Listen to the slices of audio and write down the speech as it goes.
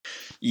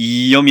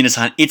Yo,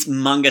 minasan, it's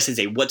Manga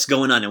Sensei. What's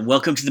going on? And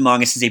welcome to the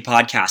Manga Sensei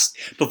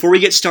podcast. Before we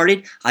get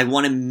started, I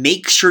want to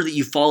make sure that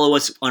you follow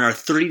us on our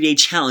 30-day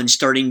challenge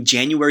starting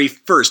January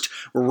 1st,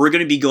 where we're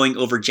going to be going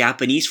over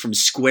Japanese from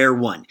square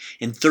one.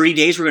 In 30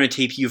 days, we're going to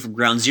take you from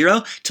ground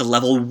zero to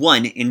level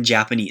 1 in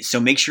Japanese. So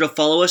make sure to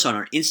follow us on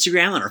our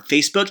Instagram, on our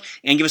Facebook,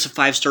 and give us a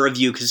 5-star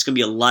review because it's going to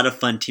be a lot of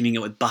fun teaming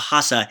up with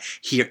Bahasa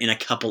here in a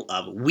couple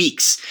of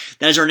weeks.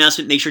 That is our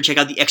announcement. Make sure to check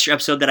out the extra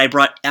episode that I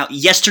brought out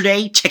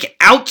yesterday. Check it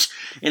out,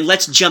 and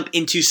let's jump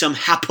into some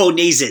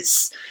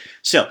Japoneses.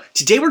 So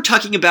today we're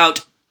talking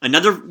about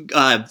another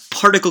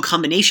particle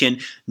combination,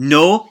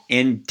 no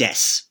and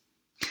des.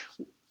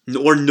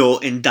 Or no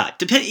and da.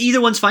 Either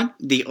one's fine.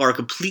 They are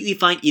completely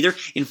fine either.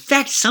 In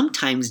fact,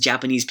 sometimes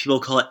Japanese people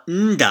call it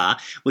nda,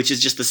 which is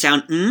just the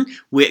sound n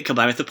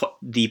combined with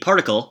the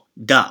particle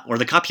da, or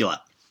the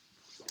copula.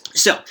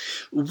 So,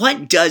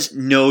 what does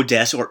no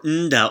des or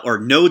nda or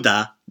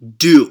NoDa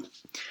do?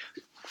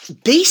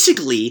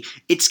 Basically,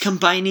 it's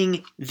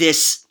combining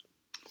this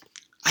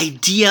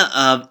idea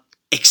of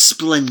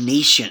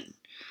explanation.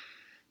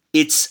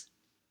 It's,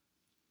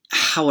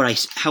 how would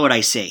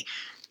I say?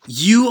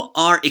 You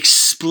are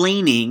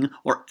explaining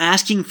or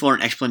asking for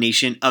an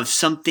explanation of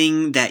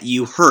something that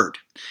you heard.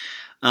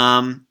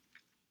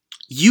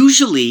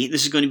 Usually,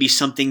 this is going to be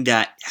something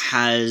that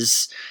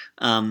has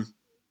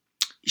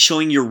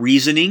showing your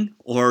reasoning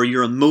or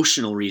your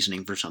emotional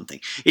reasoning for something.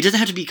 It doesn't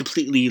have to be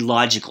completely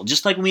logical.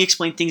 Just like when we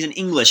explain things in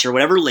English or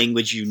whatever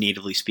language you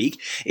natively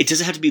speak, it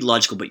doesn't have to be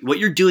logical. But what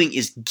you're doing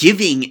is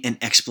giving an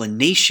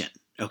explanation,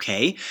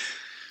 okay?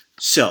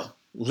 So,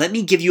 let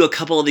me give you a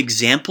couple of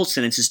example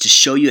sentences to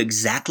show you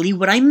exactly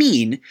what I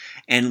mean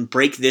and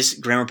break this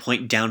grammar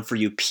point down for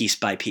you piece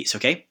by piece,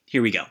 okay?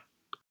 Here we go.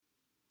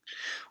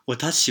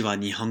 私は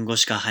日本語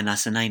しか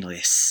話せないの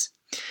です.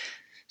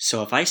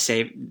 So if I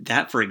say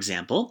that, for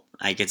example,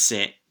 I could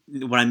say,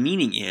 what I'm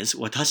meaning is,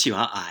 私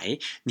は I,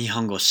 日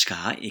本語し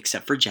か,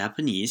 except for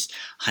Japanese,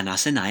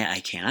 話せない,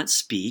 I cannot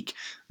speak,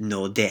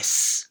 ので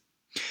す.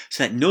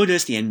 So that ので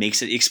す at the end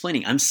makes it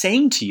explaining. I'm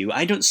saying to you,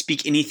 I don't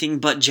speak anything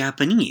but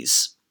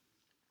Japanese.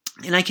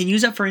 And I can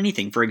use that for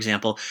anything. For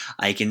example,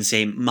 I can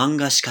say, 漫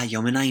画しか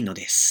読めないの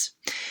です.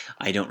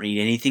 I don't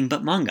read anything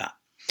but manga.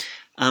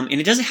 And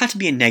it doesn't have to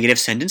be a negative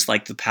sentence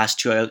like the past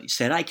two I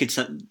said. I could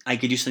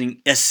do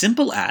something as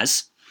simple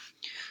as,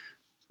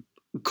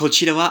 こ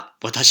ちらは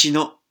私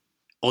の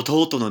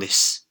弟ので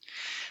す.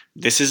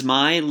 This is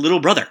my little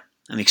brother.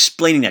 I'm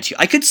explaining that to you.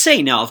 I could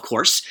say now, of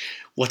course,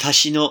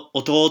 私の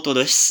弟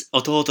です.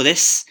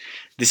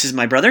 This is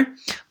my brother.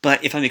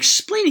 But if I'm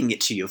explaining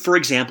it to you, for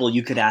example,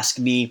 you could ask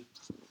me,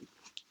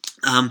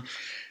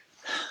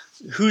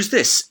 who's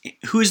this?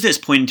 Who is this?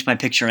 Pointing to my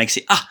picture, and I can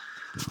say,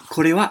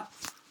 これは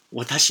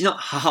私の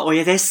母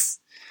親です.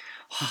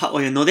 母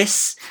親ので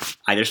す.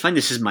 Either it's fine,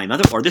 this is my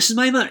mother, or this is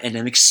my mother, and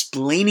I'm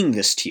explaining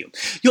this to you.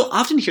 You'll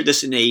often hear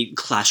this in a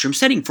classroom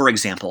setting, for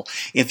example.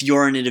 If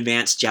you're in an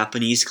advanced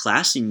Japanese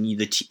class and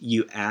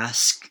you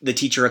ask the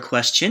teacher a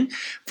question,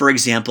 for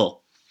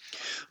example,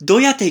 ど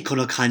うやってこ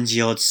の漢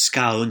字を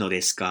使うの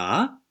です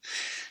か?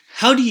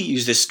 How do you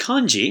use this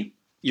kanji?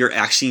 You're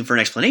asking for an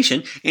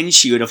explanation, and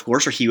she would, of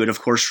course, or he would, of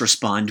course,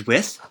 respond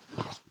with,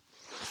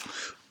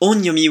 音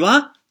読み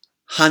は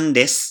半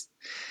です。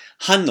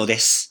半ので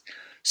す。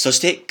そし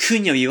て、くん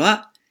読み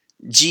は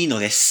じの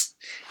です。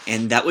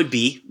And that would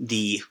be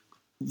the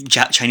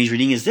Chinese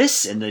reading is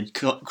this, and the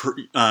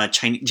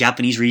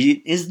Japanese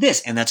reading is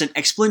this. And that's an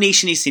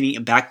explanation he's sending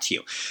it back to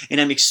you. And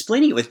I'm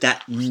explaining it with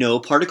that no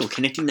particle,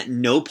 connecting that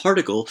no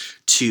particle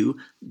to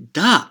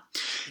da.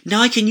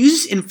 Now I can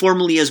use this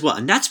informally as well.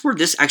 And that's where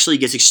this actually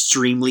gets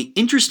extremely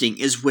interesting,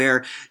 is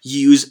where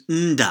you use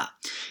nda.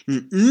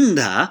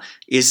 Nda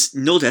is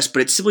no des,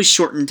 but it's simply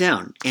shortened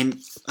down. And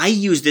I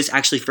use this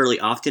actually fairly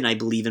often, I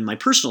believe, in my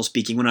personal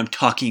speaking when I'm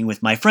talking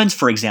with my friends,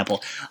 for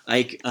example.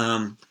 Like,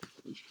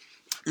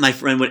 my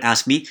friend would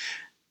ask me,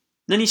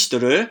 何しと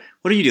る?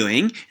 What are you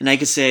doing? And I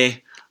could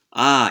say,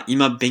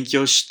 今勉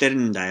強してる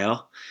んだ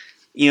よ.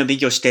 今勉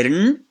強してる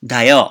ん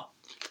だよ.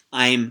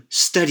 I'm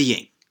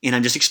studying. And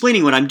I'm just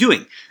explaining what I'm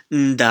doing.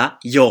 んだ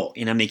よ.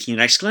 And I'm making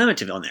an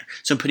exclamative on there.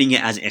 So I'm putting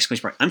it as an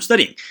exclamation mark. I'm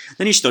studying.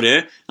 何しと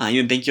る?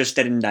 今勉強し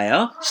てるんだ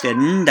よ. してる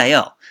んだ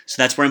よ.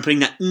 So that's where I'm putting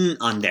that n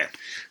on there.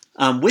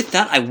 With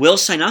that, I will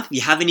sign off. If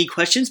you have any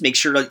questions, make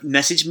sure to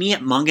message me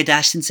at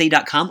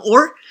manga-sensei.com,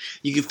 or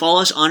you can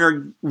follow us on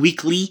our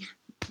weekly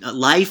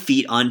live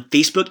feed on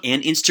Facebook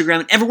and Instagram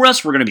and everywhere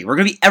else we're going to be. We're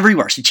going to be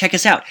everywhere, so check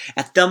us out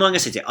at The Manga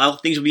Sensei. All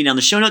things will be down in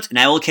the show notes, and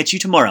I will catch you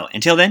tomorrow.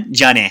 Until then,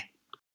 ja ne.